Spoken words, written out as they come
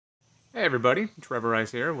Hey everybody, Trevor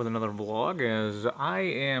Rice here with another vlog as I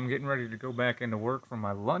am getting ready to go back into work for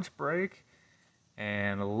my lunch break.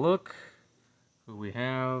 And look who we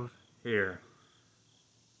have here.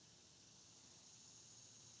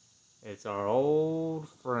 It's our old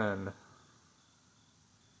friend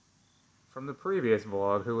from the previous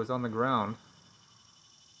vlog who was on the ground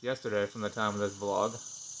yesterday from the time of this vlog.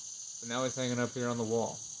 But now he's hanging up here on the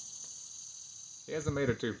wall. He hasn't made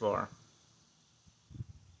it too far.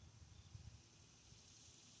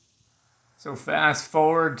 So fast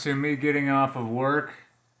forward to me getting off of work.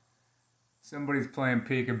 Somebody's playing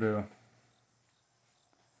peekaboo.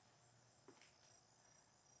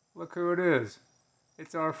 Look who it is.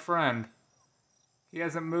 It's our friend. He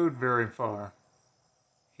hasn't moved very far.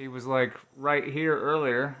 He was like right here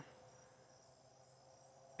earlier.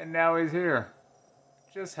 And now he's here.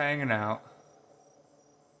 Just hanging out.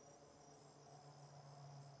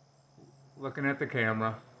 Looking at the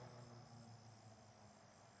camera.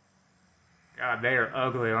 God, they are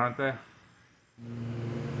ugly, aren't they?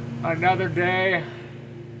 Another day.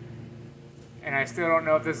 And I still don't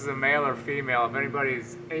know if this is a male or female. If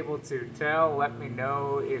anybody's able to tell, let me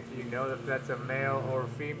know if you know if that's a male or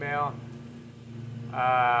female.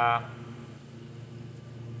 But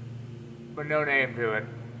no name to it.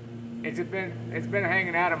 It's been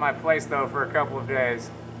hanging out at my place though for a couple of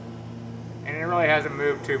days. And it really hasn't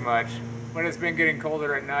moved too much. But it's been getting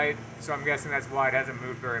colder at night, so I'm guessing that's why it hasn't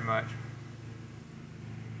moved very much.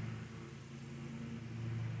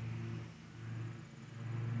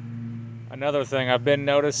 Another thing I've been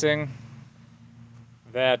noticing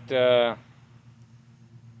that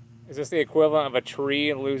is this the equivalent of a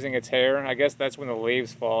tree losing its hair? I guess that's when the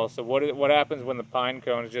leaves fall. So what happens when the pine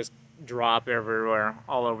cones just drop everywhere,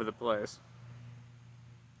 all over the place?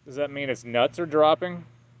 Does that mean its nuts are dropping?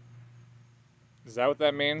 Is that what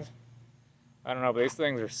that means? I don't know, but these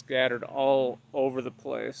things are scattered all over the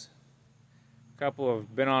place. A couple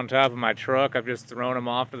have been on top of my truck. I've just thrown them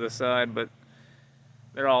off to the side, but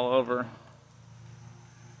they're all over.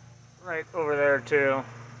 Right over there too.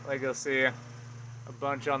 Like you'll see a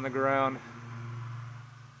bunch on the ground.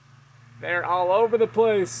 They're all over the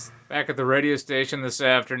place. Back at the radio station this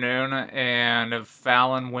afternoon, and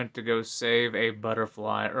Fallon went to go save a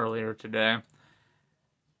butterfly earlier today.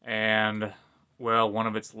 And, well, one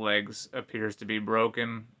of its legs appears to be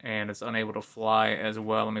broken, and it's unable to fly as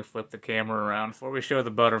well. Let me flip the camera around before we show the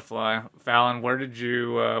butterfly. Fallon, where did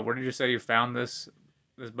you say you found this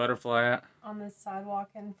butterfly at? On the sidewalk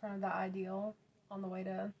in front of the Ideal on the way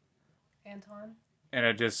to Anton. And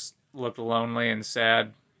it just looked lonely and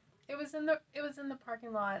sad. It was in the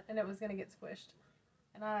parking lot and it was gonna get squished.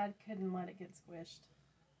 And I couldn't let it get squished.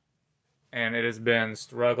 And it has been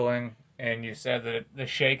struggling, and you said that the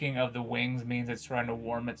shaking of the wings means it's trying to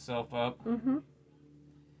warm itself up. Mm-hmm.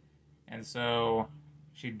 And so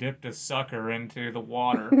she dipped a sucker into the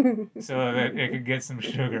water so that it could get some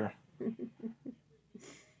sugar.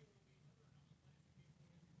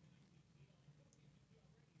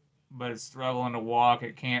 But it's struggling to walk,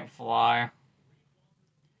 it can't fly.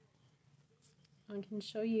 I can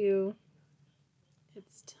show you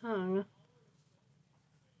its tongue.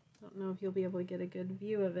 I don't know if you'll be able to get a good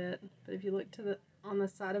view of it, but if you look on the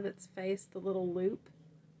side of its face, the little loop,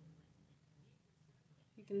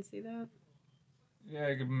 you can see that? Yeah,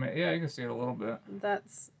 you can see it a little bit.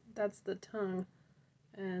 That's the tongue,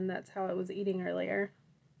 and that's how it was eating earlier.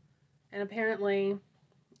 And apparently,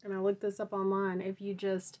 and I looked this up online, if you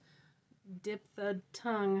just dip the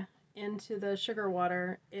tongue into the sugar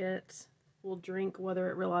water, it will drink whether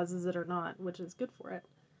it realizes it or not, which is good for it.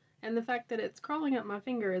 And the fact that it's crawling up my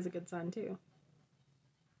finger is a good sign too.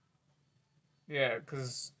 Yeah,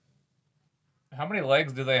 because how many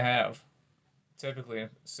legs do they have? Typically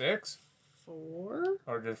 6? 4?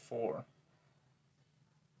 Or just 4?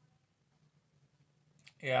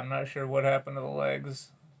 Yeah, I'm not sure what happened to the legs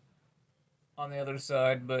on the other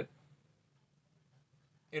side, but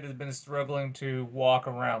it has been struggling to walk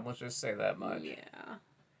around, let's just say that much. Yeah.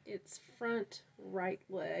 Its front right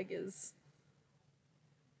leg is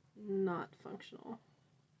not functional.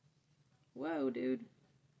 Whoa, dude.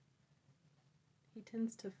 He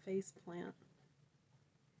tends to face plant.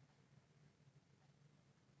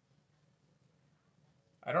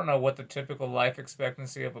 I don't know what the typical life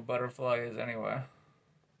expectancy of a butterfly is anyway.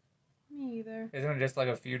 Me either. Isn't it just like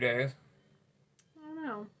a few days? I don't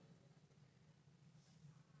know.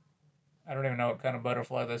 I don't even know what kind of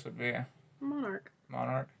butterfly this would be. Monarch.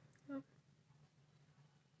 Monarch? Oh.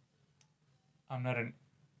 I'm not an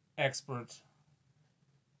expert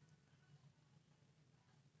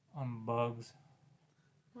on bugs.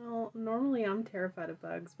 Well, normally I'm terrified of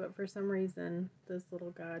bugs, but for some reason, this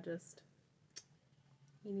little guy just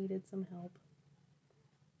He needed some help.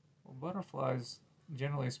 Well, butterflies,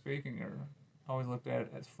 generally speaking, are always looked at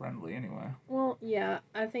as friendly anyway. Well, yeah,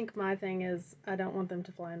 I think my thing is I don't want them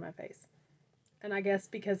to fly in my face. And I guess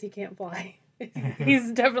because he can't fly,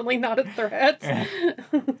 he's definitely not a threat.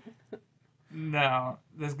 No,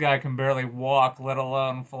 this guy can barely walk, let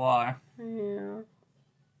alone fly. Yeah.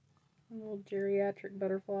 A little geriatric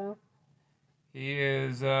butterfly. He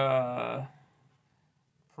is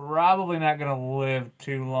probably not going to live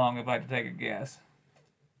too long if I had to take a guess.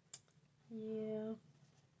 Yeah.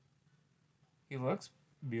 He looks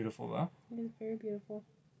beautiful though. He's very beautiful.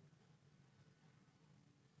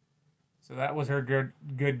 So that was her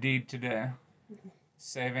good deed today.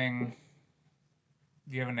 Saving.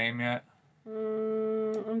 Do you have a name yet?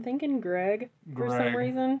 I'm thinking Greg for some Greg.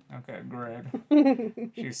 reason. Okay,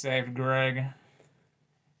 Greg. She saved Greg.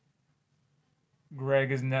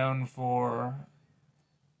 Greg is known for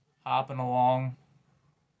hopping along,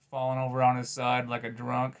 falling over on his side like a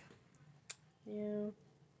drunk, Yeah.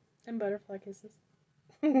 And butterfly kisses.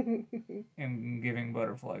 and giving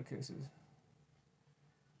butterfly kisses.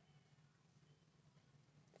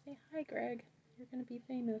 Say hi, Greg. You're gonna be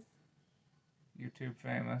famous. YouTube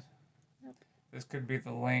famous. Yep. This could be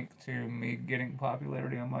the link to me getting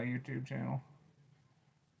popularity on my YouTube channel.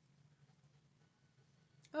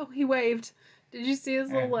 Oh, he waved. Did you see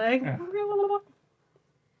his little leg?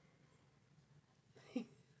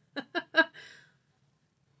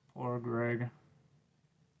 Poor Greg.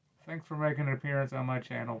 Thanks for making an appearance on my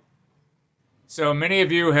channel. So many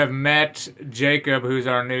of you have met Jacob, who's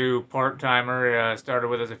our new part-timer. Started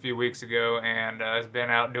with us a few weeks ago and has been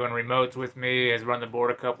out doing remotes with me, has run the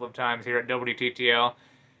board a couple of times here at WTTL.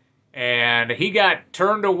 And he got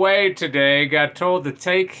turned away today, got told to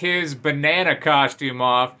take his banana costume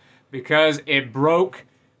off because it broke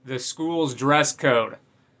the school's dress code.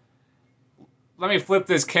 Let me flip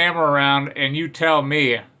this camera around and you tell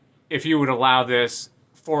me if you would allow this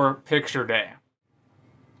for picture day.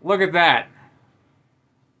 Look at that.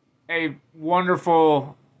 A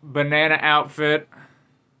wonderful banana outfit.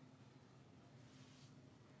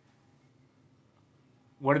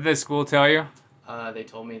 What did this school tell you? They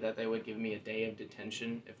told me that they would give me a day of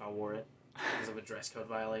detention if I wore it because of a dress code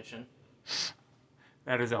violation.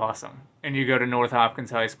 That is awesome. And you go to North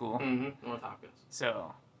Hopkins High School. Mm-hmm. North Hopkins.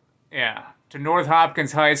 So, yeah, to North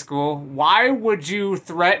Hopkins High School. Why would you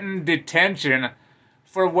threaten detention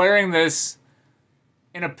for wearing this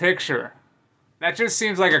in a picture? That just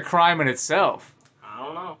seems like a crime in itself. I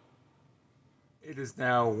don't know. It is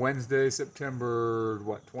now Wednesday, September,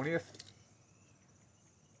 20th?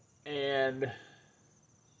 And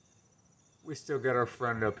we still got our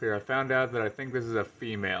friend up here. I found out that I think this is a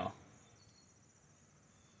female.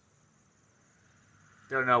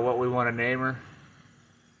 Don't know what we want to name her,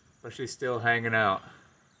 but she's still hanging out.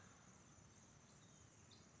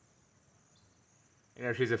 You know,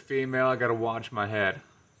 if she's a female, I gotta watch my head.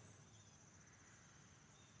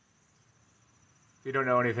 If you don't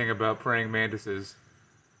know anything about praying mantises,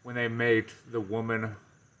 when they mate, the woman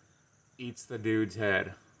eats the dude's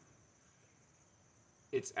head.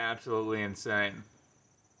 It's absolutely insane.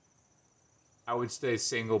 I would stay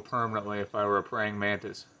single permanently if I were a praying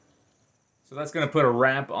mantis. So that's going to put a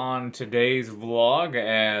wrap on today's vlog,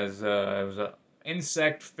 as it was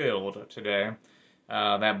insect-filled today.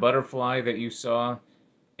 That butterfly that you saw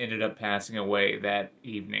ended up passing away that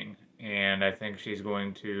evening, and I think she's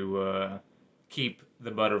going to keep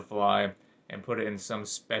the butterfly and put it in some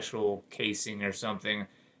special casing or something,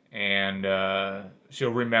 and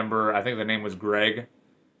she'll remember. I think the name was Greg.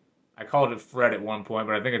 I called it Fred at one point,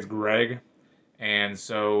 but I think it's Greg. And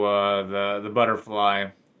so the butterfly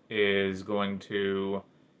is going to,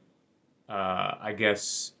 I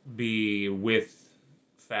guess, be with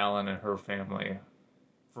Fallon and her family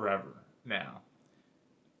forever now.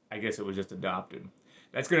 I guess it was just adopted.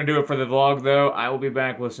 That's going to do it for the vlog, though. I will be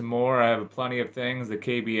back with some more. I have plenty of things. The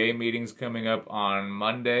KBA meeting's coming up on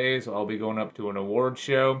Monday, so I'll be going up to an award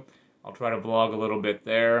show. I'll try to vlog a little bit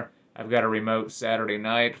there. I've got a remote Saturday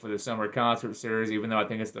night for the summer concert series, even though I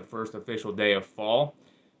think it's the first official day of fall.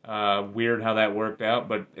 Weird how that worked out,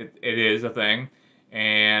 but it is a thing.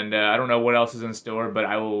 And I don't know what else is in store, but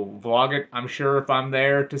I will vlog it, I'm sure, if I'm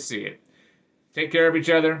there to see it. Take care of each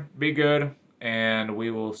other, be good, and we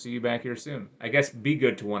will see you back here soon. I guess be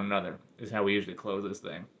good to one another is how we usually close this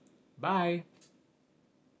thing. Bye.